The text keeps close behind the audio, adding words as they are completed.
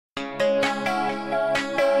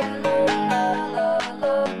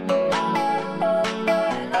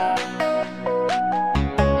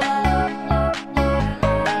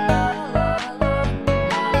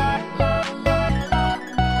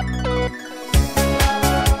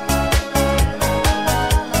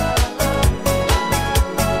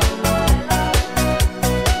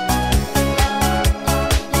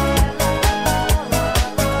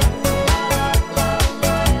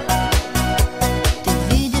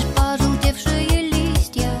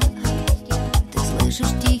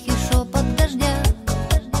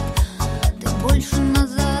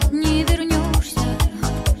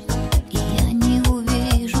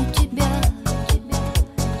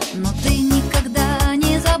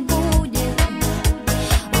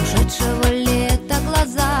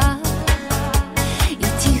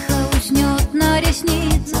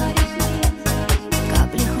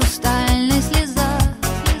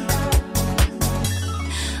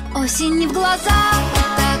Осени в глаза,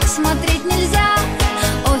 так смотреть нельзя.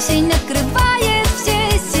 Осень открывает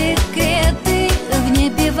все секреты. В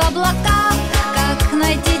небе, в облаках, как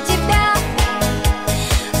найти тебя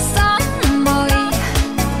самой.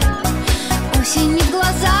 Осень в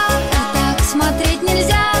глаза, так смотреть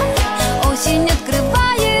нельзя. Осень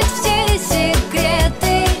открывает все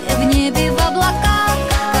секреты. В небе, в облаках,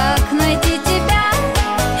 как найти тебя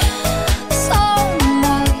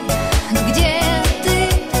самой. Где ты?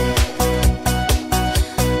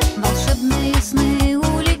 Волшебные сны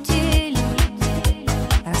улетели,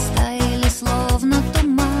 растаяли словно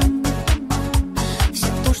туман. Все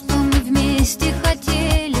то, что мы вместе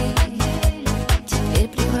хотели, теперь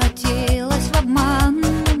превратилось в обман.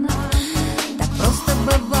 Так просто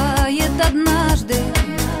бывает однажды,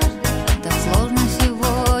 так сложно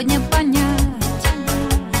сегодня понять.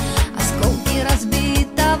 Осколки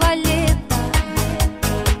разбитого лета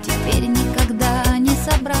теперь никогда не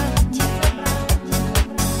собрать.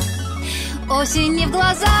 Осени в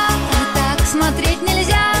глаза, так смотреть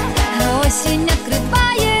нельзя. Осень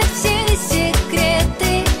открывает все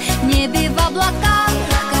секреты. В небе, в облаках,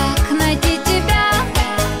 как найти тебя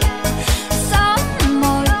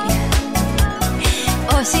самой.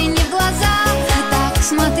 Осень в глаза, так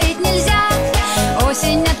смотреть нельзя.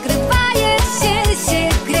 Осень открывает все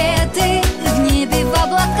секреты. В небе, в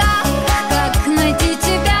облаках, как найти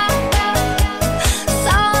тебя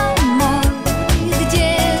самой.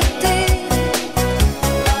 Где ты?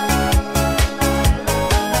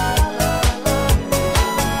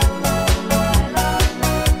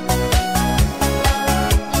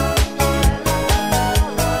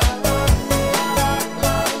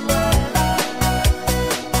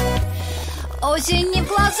 Осень